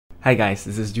Hi guys,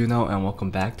 this is Juno and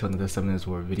welcome back to another 7 Minutes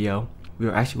War video. We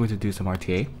are actually going to do some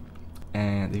RTA,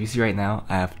 and if you see right now,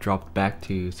 I have dropped back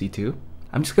to C2.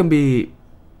 I'm just going to be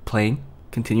playing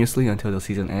continuously until the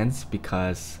season ends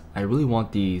because I really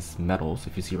want these medals.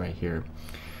 If you see right here,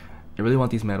 I really want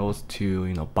these medals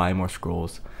to, buy more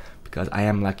scrolls because I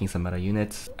am lacking some meta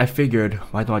units. I figured,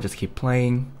 why don't I just keep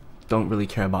playing, don't really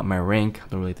care about my rank,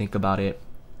 don't really think about it,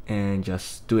 and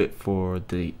just do it for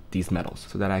these medals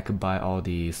so that I could buy all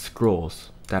these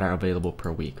scrolls that are available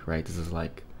per week, right? This is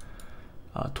like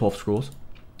 12 scrolls.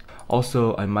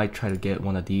 Also, I might try to get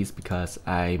one of these because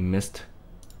I missed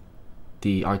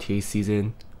the RTA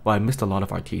season. Well, I missed a lot of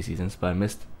RTA seasons, but I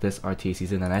missed this RTA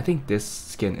season, and I think this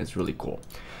skin is really cool.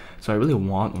 So I really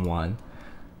want one,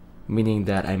 meaning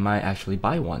that I might actually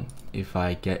buy one if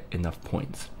I get enough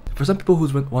points. For some people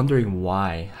who's been wondering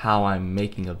how I'm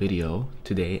making a video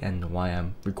today and why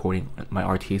I'm recording my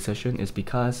RTA session is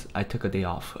because I took a day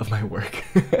off of my work.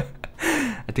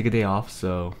 I took a day off,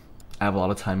 so I have a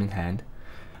lot of time in hand.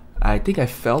 I think I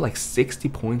fell like 60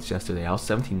 points yesterday. I was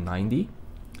 1790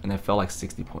 and I fell like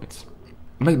 60 points.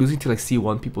 I'm like losing to like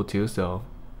C1 people too, so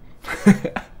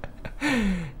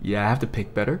yeah, I have to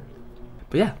pick better.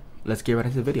 But yeah, let's get right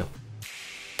into the video.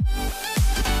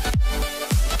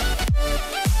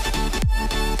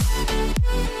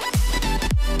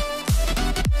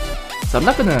 So I'm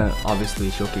not gonna obviously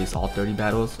showcase all 30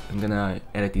 battles, I'm gonna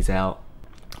edit these out.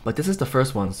 But this is the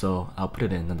first one, so I'll put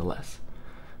it in nonetheless.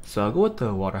 So I'll go with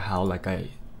the Water Howl like I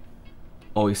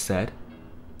always said.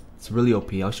 It's really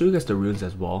OP. I'll show you guys the runes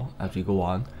as well as we go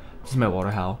on. This is my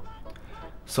Water Howl.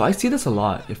 So I see this a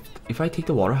lot. If I take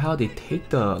the Water Howl, they take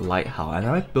the Light Howl, and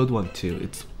I might build one too.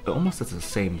 It almost does the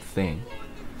same thing.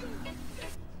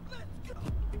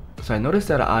 So I noticed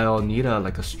that I'll need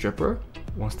like a stripper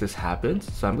once this happens,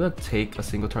 so I'm gonna take a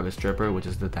single target stripper, which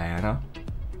is the Diana,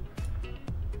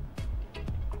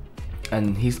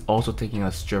 and he's also taking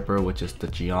a stripper, which is the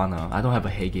Gianna. I don't have a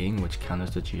Haging, which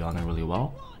counters the Gianna really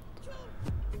well.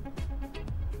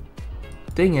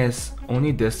 Thing is,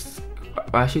 only this,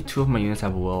 actually 2 of my units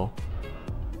have Will.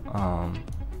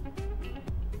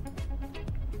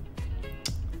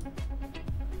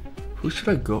 Who should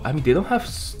I go? I mean, they don't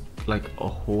have like a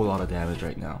whole lot of damage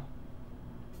right now,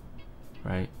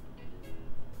 right?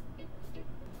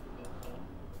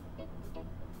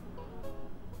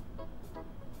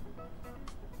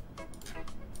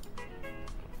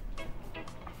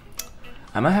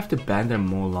 I might have to ban their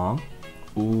Molong.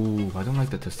 Ooh, I don't like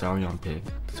the Tessarion pick.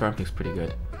 Tessarion pick's pretty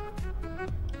good.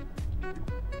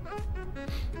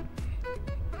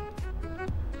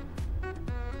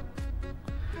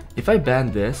 If I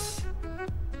ban this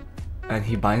and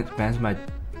he bans my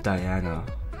Diana,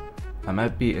 I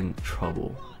might be in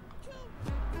trouble.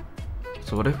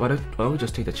 So what if why don't we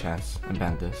just take the chance and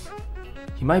ban this?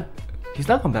 He's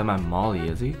not gonna ban my Molly,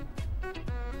 is he?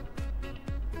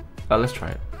 Let's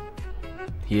try it.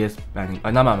 He is banning,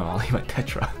 not my Molly, my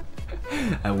Tetra.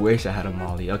 I wish I had a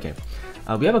Molly. Okay,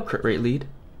 we have a crit rate lead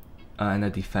and a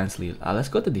defense lead. Let's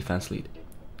go with the defense lead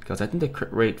because I think the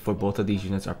crit rate for both of these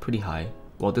units are pretty high.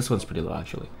 Well, this one's pretty low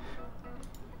actually.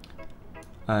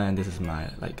 And this is my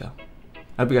Leica.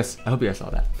 I hope you guys saw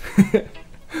that.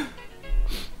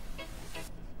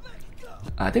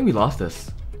 I think we lost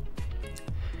this.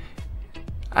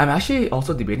 I'm actually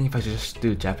also debating if I should just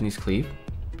do Japanese cleave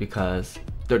because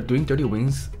they're doing 30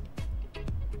 wings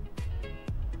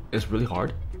is really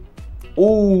hard.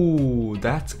 Oh,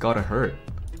 that's gotta hurt.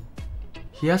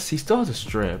 He still has a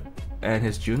strip, and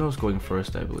his Juno's going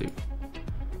first, I believe.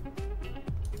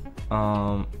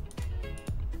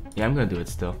 Yeah, I'm gonna do it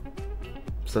still,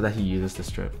 so that he uses the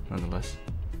strip nonetheless.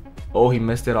 Oh, he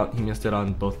missed it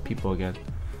on both people again.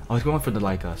 Oh, he's going for the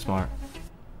Leica. Smart.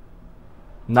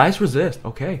 Nice resist.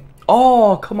 Okay.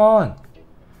 Oh, come on.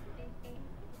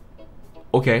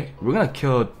 Okay, we're gonna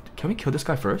kill. Can we kill this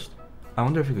guy first? I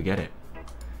wonder if we could get it.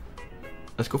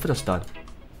 Let's go for the stun.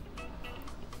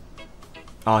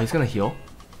 Oh, he's gonna heal.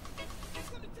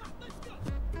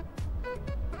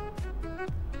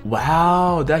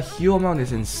 Wow, that heal amount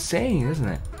is insane, isn't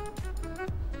it?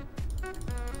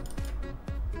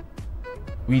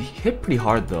 We hit pretty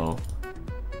hard though.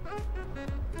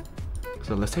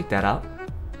 So let's take that out.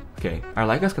 Okay, our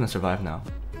Leica's gonna survive now.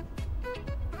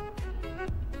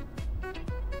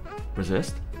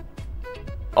 Resist.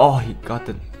 Oh, he got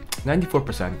the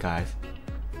 94%, guys.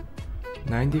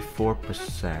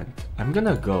 94%. I'm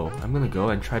gonna go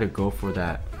and try to go for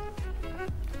that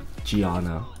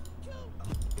Gianna.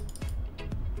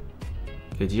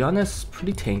 Okay, Gianna's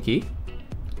pretty tanky.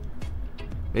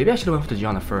 Maybe I should have went for the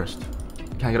Gianna first.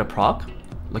 Can I get a proc?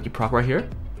 Lucky proc right here?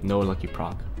 No lucky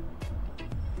proc.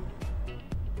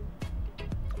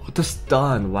 What the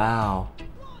stun? Wow.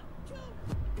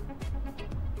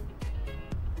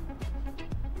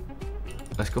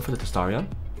 Let's go for the Testarion.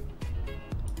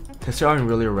 Testarion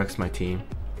really wrecks my team.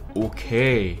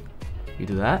 Okay. You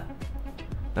do that?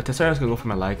 Now Tessarion's gonna go for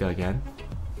my Leica again.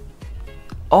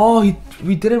 Oh,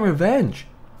 we didn't revenge.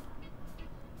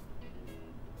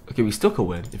 Okay, we still could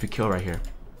win if we kill right here.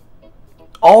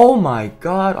 Oh my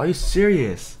god, are you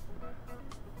serious?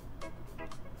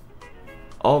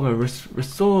 Oh man, we're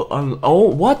so oh,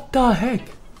 what the heck?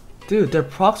 Dude, their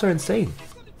procs are insane.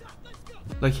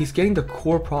 Like, he's getting the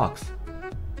core procs.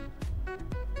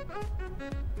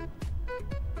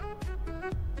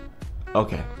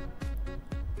 Okay.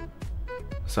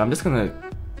 So I'm just gonna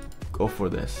go for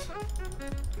this.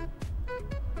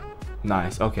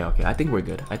 Nice. Okay, okay. I think we're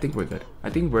good. I think we're good. I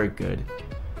think we're good.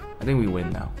 I think we win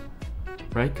now.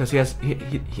 Right? Because he has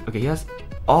okay, he has,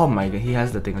 oh my god, he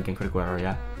has the thing against critical error,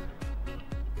 yeah.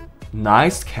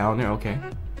 Nice counter, okay.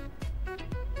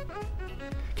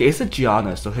 Okay, it's a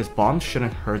Gianna, so his bombs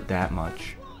shouldn't hurt that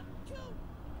much.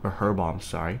 Or her bombs,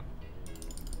 sorry.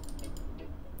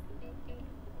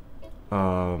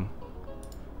 I'm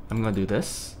gonna do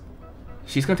this.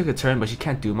 She's gonna take a turn, but she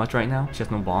can't do much right now. She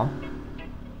has no bomb.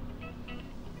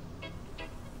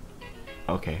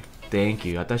 Okay, thank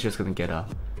you. I thought she was gonna get a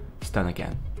stun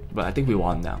again. But I think we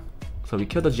won now. So we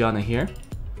killed the Gianna here.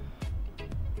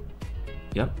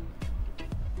 Yep.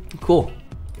 Cool.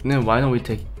 And then why don't we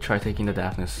try taking the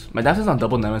Daphnis? My Daphnis on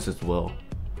double Nemesis will.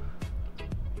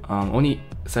 Only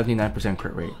 79%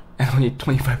 crit rate and only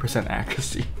 25%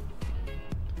 accuracy.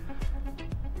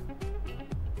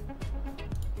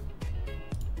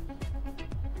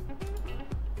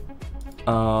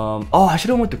 Oh, I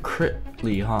should've went to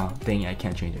critly, huh? Dang it, I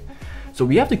can't change it. So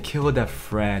we have to kill that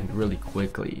friend really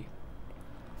quickly.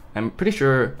 I'm pretty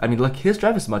sure, I mean, like, his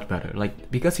drive is much better,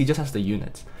 like, because he just has the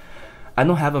units. I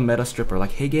don't have a meta stripper.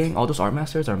 Like, hey gang, all those art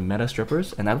masters are meta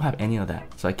strippers, and I don't have any of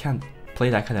that, so I can't play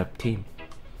that kind of team.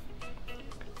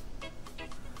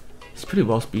 It's pretty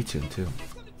well speed tuned too.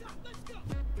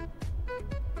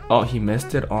 Oh, he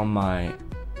missed it on my.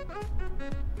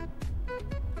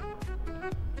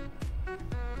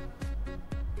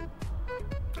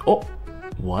 Oh,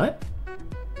 what?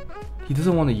 He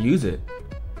doesn't want to use it.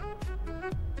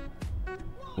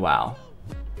 Wow.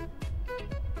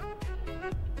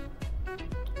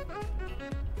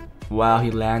 Wow, he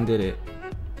landed it.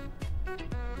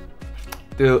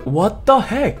 Dude, what the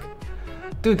heck?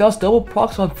 Dude, that was double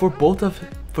procs on for both of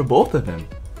them.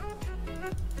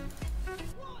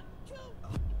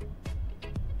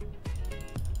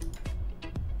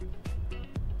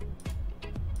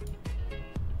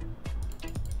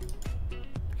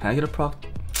 Can I get a proc?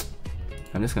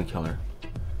 I'm just gonna kill her.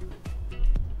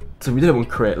 So we did one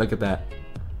crit, look at that.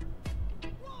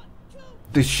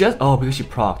 Dude, she has, oh, because she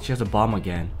procced, she has a bomb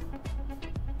again.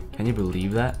 Can you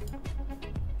believe that?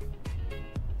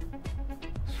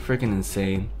 It's freaking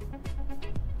insane.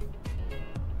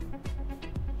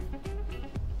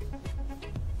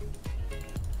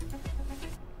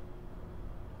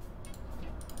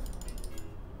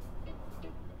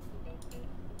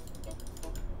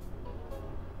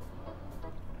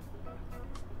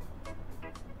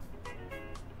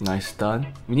 Nice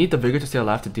stun. We need the Vigor to stay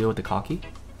alive to deal with the Cocky.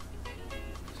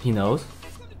 He knows.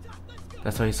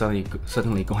 That's why he's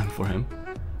suddenly going for him.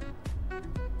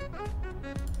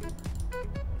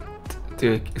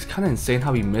 Dude, it's kind of insane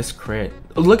how he missed crit.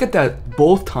 Look at that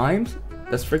both times.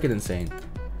 That's freaking insane.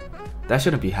 That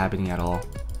shouldn't be happening at all.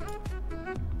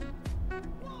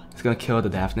 He's gonna kill the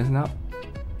Daphnis now.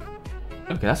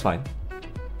 Okay, that's fine.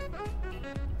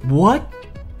 What?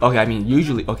 Okay, I mean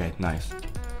usually. Okay, nice.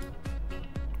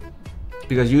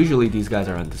 Because usually these guys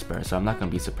are on despair, so I'm not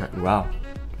gonna be surprised. Wow,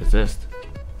 resist.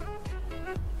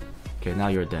 Okay, now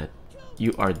you're dead.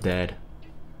 You are dead.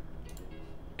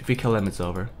 If we kill him, it's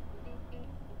over.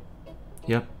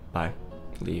 Yep, bye.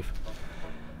 Leave.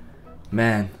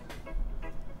 Man.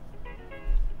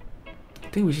 I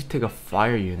think we should take a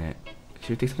fire unit. Should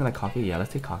we take something like Cocky? Yeah,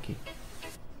 let's take Cocky.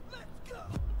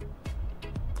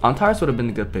 Antares would have been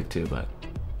a good pick too, but...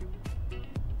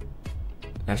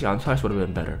 Actually, Antares would have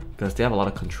been better, because they have a lot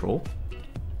of control.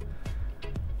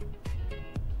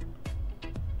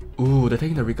 Ooh, they're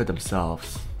taking the Rika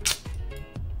themselves.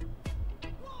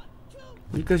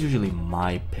 Rika's usually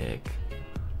my pick.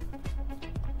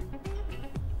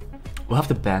 We'll have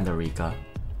to ban the Rika.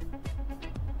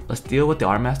 Let's deal with the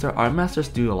Art Master. Art Masters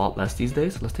do a lot less these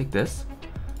days. Let's take this.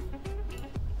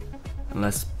 And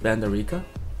let's ban the Rika.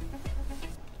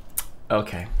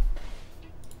 Okay.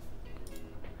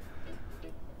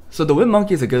 So the Wind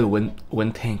Monkey is a good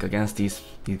wind tank against these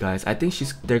guys. I think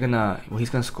he's gonna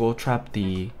Skull Trap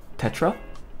the Tetra,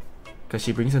 because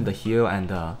she brings in the heal and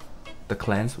the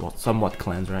cleanse. Well, somewhat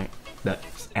cleanse, right?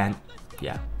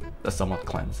 Yeah, the somewhat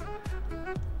cleanse.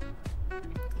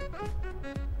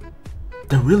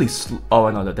 They're really slow. Oh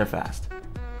no, they're fast.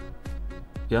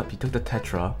 Yep, he took the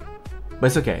Tetra, but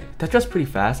it's okay. Tetra's pretty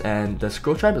fast, and the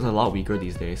Scroll Trap is a lot weaker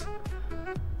these days.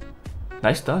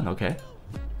 Nice stun, okay.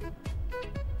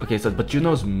 Okay, so but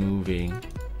Juno's moving.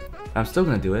 I'm still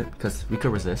gonna do it because we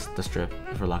could resist the strip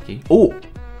if we're lucky. Oh,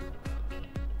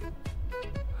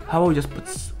 how about we just put?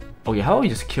 Okay, how about we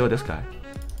just kill this guy?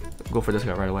 Go for this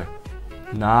guy right away.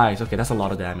 Nice. Okay, that's a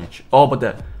lot of damage. Oh, but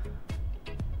the.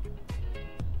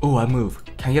 Oh, I move.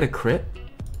 Can I get a crit?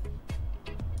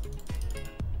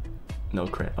 No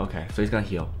crit. Okay, so he's gonna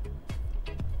heal.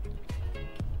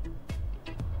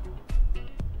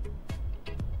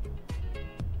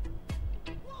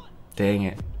 Dang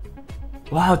it.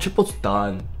 Wow, triple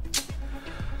stun.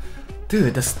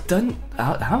 Dude, the stun,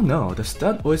 I don't know. The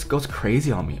stun always goes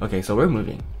crazy on me. Okay, so we're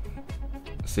moving.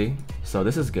 See? So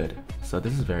this is good. So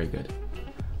this is very good.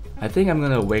 I think I'm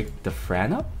gonna wake the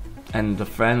Fran up, and the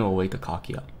Fran will wake the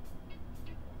Cocky up.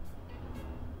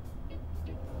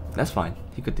 That's fine.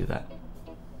 He could do that.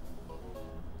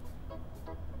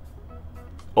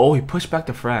 Oh, he pushed back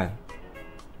the Fran.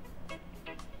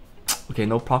 Okay,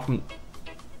 no proc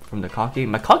from the Cocky.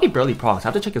 My Cocky barely procs. I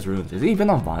have to check his runes. Is he even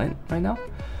on Violent right now?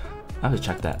 I have to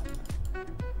check that.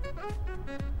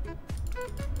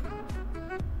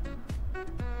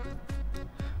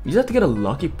 You just have to get a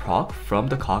lucky proc from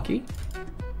the Cocky.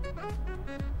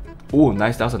 Oh,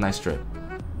 nice. That was a nice strip.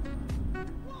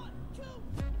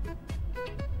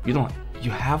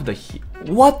 You have the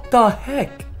what the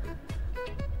heck?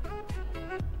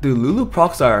 Dude, Lulu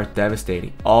procs are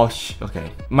devastating. Oh,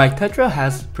 okay. My Tetra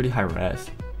has pretty high res.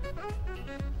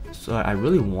 So I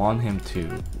really want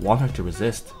her to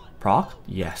resist. Proc?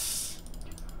 Yes.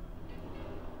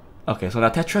 Okay, so now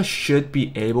Tetra should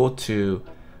be able to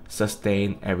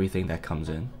sustain everything that comes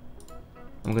in.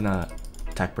 I'm gonna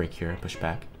attack break here, push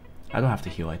back. I don't have to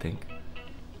heal, I think.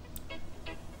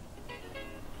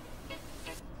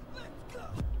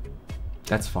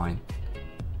 That's fine.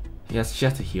 Yes, she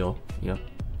has to heal. Yep.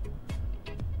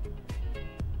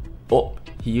 Oh,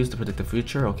 he used to predict the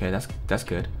future. Okay, that's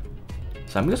good.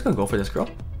 So I'm just gonna go for this girl.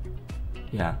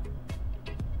 Yeah.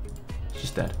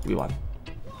 She's dead. We won.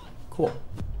 Cool.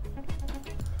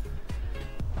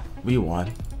 We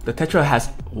won. The Tetra has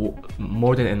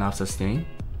more than enough sustain.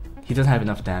 He doesn't have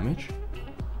enough damage.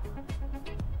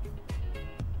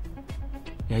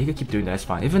 Yeah, he can keep doing that. It's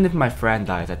fine. Even if my friend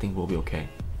dies, I think we'll be okay.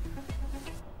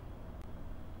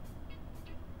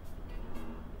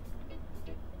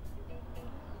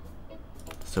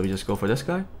 So we just go for this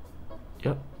guy.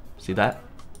 Yep. See that?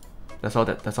 That's all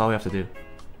we have to do.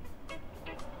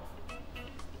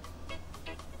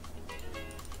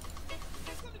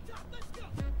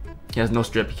 He has no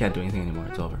strip, he can't do anything anymore,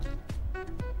 it's over. I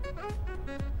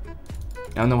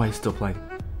don't know why he's still playing.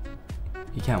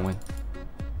 He can't win.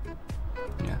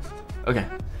 Yes. Okay,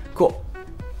 cool.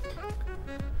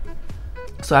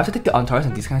 So I have to take the Antares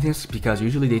and these kind of things because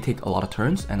usually they take a lot of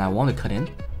turns and I want to cut in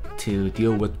to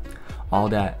deal with all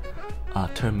that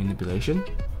turn manipulation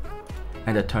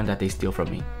and the turn that they steal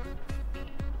from me.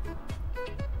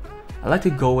 I like to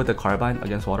go with the Carbine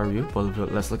against Water Ryu,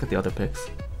 but let's look at the other picks.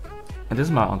 And this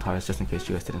is my Antares just in case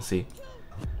you guys didn't see.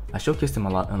 I showcased him a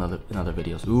lot in other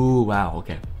videos. Ooh, wow,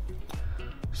 okay.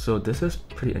 So this is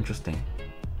pretty interesting.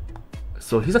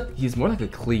 So he's more like a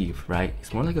cleave, right?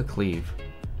 He's more like a cleave.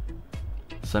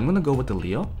 So I'm gonna go with the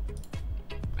Leo,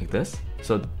 like this.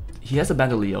 So he has to ban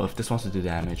the Leo if this wants to do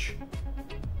damage.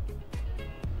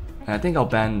 And I think I'll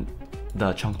ban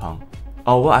the Changpeng.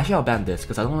 Oh, well, actually I'll ban this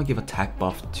because I don't want to give attack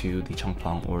buff to the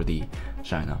Changpeng or the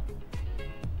China.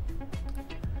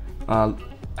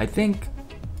 I think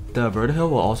the Vertihill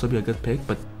will also be a good pick,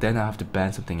 but then I have to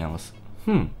ban something else.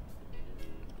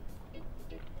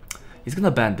 He's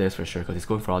gonna ban this for sure because he's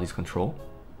going for all these control.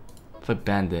 If I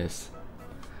ban this,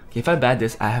 okay, if I ban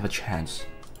this, I have a chance.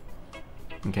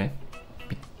 Okay,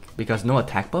 because no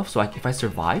attack buff, so if I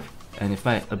survive and if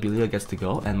my Abilia gets to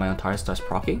go and my Antares starts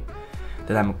proccing,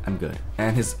 then I'm good.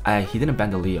 And he didn't ban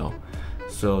the Leo,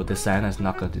 so the Sana is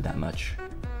not gonna do that much.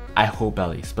 I hope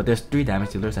at least. But there's 3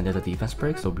 damage dealers and there's a defense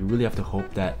break, so we really have to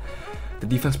hope that the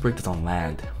defense break doesn't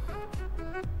land.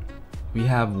 We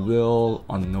have Will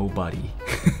on nobody.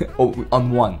 Oh,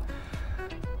 on 1.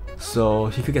 So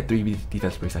he could get 3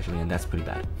 defense breaks actually, and that's pretty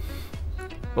bad.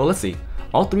 Well, let's see.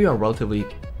 All 3 are relatively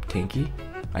tanky,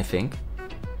 I think.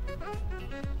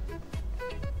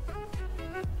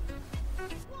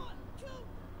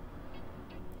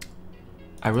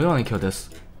 I really want to kill this.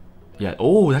 Yeah.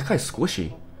 Oh, that guy's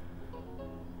squishy.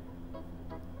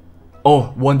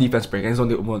 Oh, one defense break, and he's on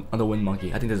the wind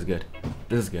monkey. I think this is good.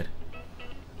 This is good.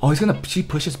 Oh, she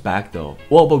pushes back though.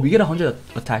 Well, but we get 100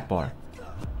 attack bar.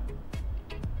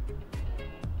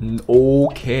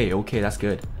 Okay, okay, that's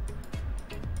good.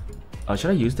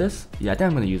 Should I use this? Yeah, I think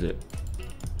I'm gonna use it.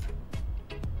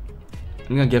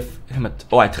 I'm gonna give him a.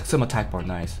 Oh, I took some attack bar.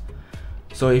 Nice.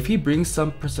 So if he brings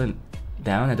some person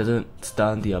down and doesn't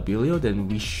stun the Abelio, then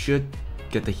we should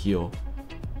get the heal.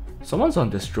 Someone's on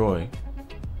destroy.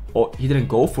 Oh, he didn't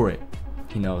go for it.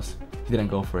 He knows. He didn't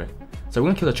go for it. So we're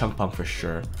gonna kill the chunk pump for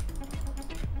sure.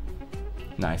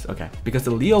 Nice. Okay, because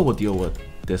the Leo will deal with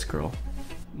this girl.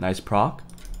 Nice proc.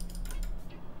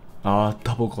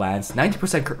 Double glance.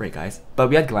 90% crit rate, guys. But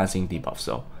we had glancing debuff,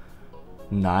 so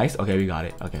nice. Okay, we got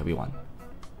it. Okay, we won.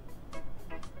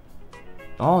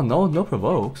 Oh no, no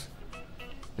provokes.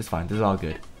 It's fine. This is all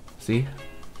good. See,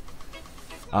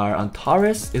 our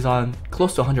Antares is on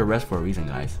close to 100 res for a reason,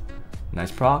 guys.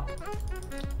 Nice proc.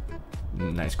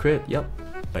 Nice crit. Yep.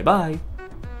 Bye bye.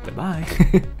 Bye bye.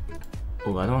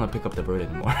 Oh, I don't want to pick up the bird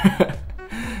anymore.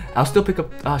 I'll still pick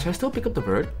up. Should I still pick up the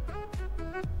bird?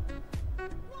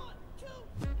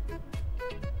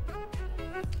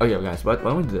 Okay, guys, why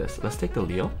don't we do this? Let's take the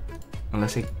Leo, and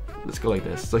let's go like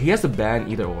this. So he has to ban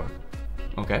either or.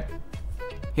 Okay,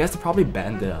 he has to probably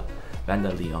ban the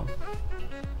Leo.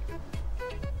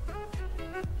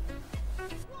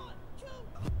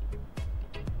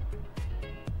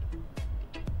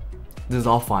 This is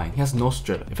all fine. He has no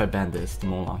strip if I ban this to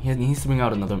Molong. He needs to bring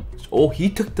out another. Oh, he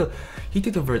took the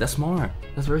bird. That's smart.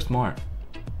 That's very smart.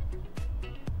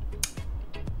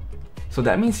 So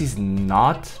that means he's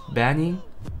not banning.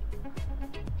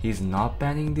 He's not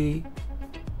banning the.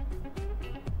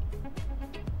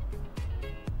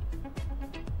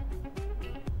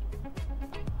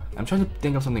 I'm trying to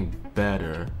think of something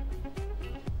better.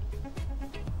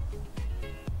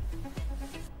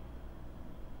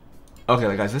 Okay,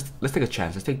 like guys, let's take a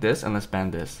chance. Let's take this and let's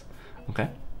ban this. Okay.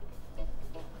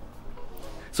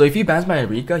 So if he bans my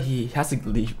Erika, he has to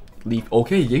leave.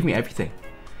 Okay, he gave me everything.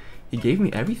 He gave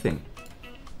me everything.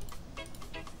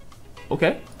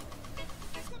 Okay.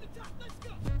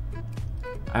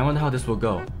 I wonder how this will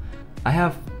go. I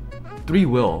have 3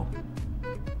 will.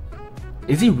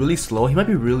 Is he really slow? He might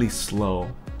be really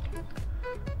slow.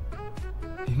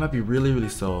 He might be really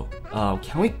slow.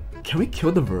 Can we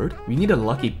kill the bird? We need a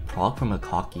lucky proc from a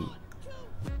cocky.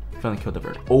 Trying to kill the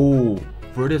bird. Oh,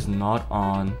 bird is not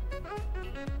on.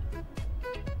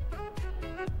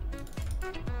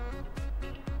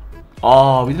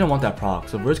 Oh, we didn't want that proc,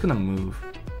 so bird's gonna move.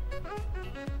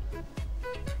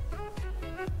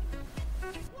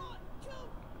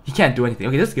 He can't do anything.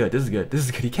 Okay, this is good. This is good. This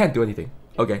is good. He can't do anything.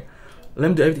 Okay, let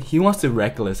him do everything. He wants to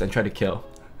reckless and try to kill.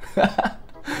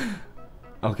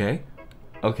 Okay.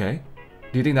 Okay.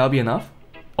 Do you think that'll be enough?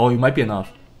 Oh, it might be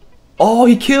enough. Oh,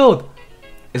 he killed!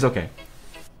 It's okay.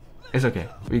 It's okay.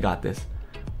 We got this.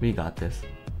 We got this.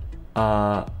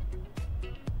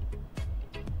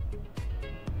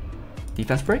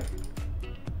 Defense break?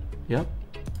 Yep.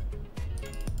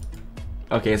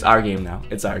 Okay, it's our game now.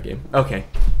 It's our game. Okay.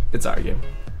 It's our game.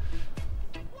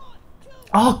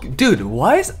 Oh, dude,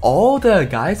 why is all the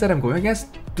guys that I'm going against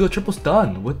do a triple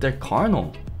stun with their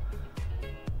Carnal?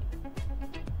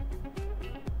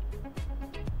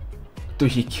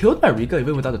 Dude, he killed my Rika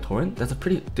even without the torrent? That's a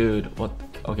pretty... Dude, what?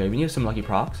 Okay, we need some lucky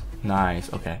procs.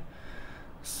 Nice, okay.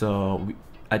 So,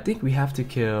 I think we have to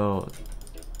kill...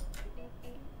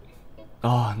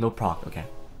 Oh, no proc, okay.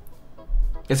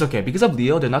 It's okay, because of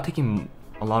Leo, they're not taking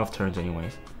a lot of turns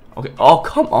anyways. Okay, oh,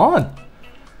 come on!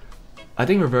 I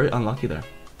think we're very unlucky there.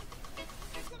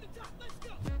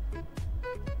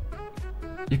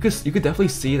 You could definitely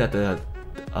see that the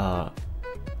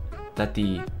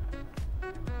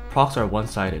procs are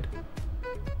one-sided.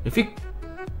 If we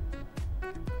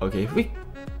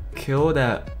kill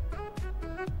that,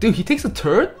 dude, he takes a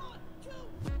turn.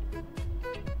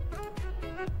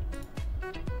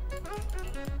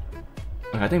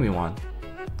 Okay, I think we won.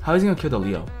 How is he gonna kill the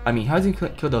Leo? I mean, how is he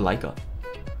gonna kill the Leica?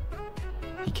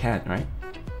 He can't, right?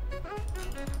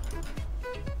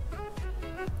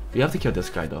 We have to kill this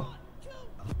guy though.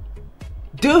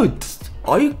 Dude,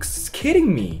 are you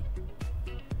kidding me?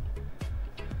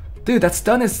 Dude, that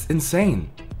stun is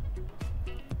insane.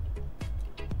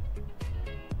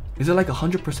 Is it like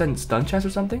 100% stun chance or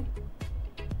something?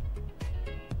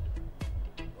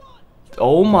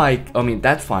 Oh my, I mean,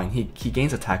 that's fine. He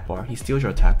gains attack bar. He steals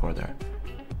your attack bar there.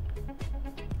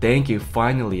 Thank you,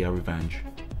 finally a revenge.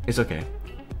 It's okay.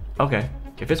 Okay,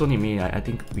 if it's only me, I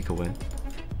think we could win.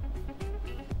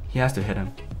 He has to hit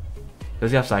him.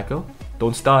 Does he have Psycho?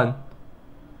 Don't stun.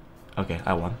 Okay,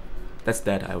 I won. That's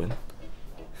dead, I win.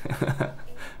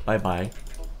 Bye bye.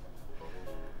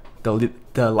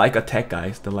 The like attack,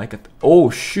 guys. The like attack. Oh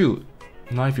shoot!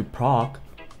 Not if you proc.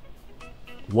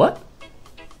 What?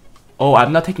 Oh,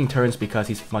 I'm not taking turns because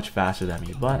he's much faster than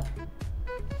me, but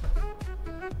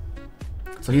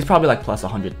so he's probably like plus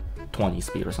 120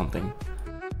 speed or something.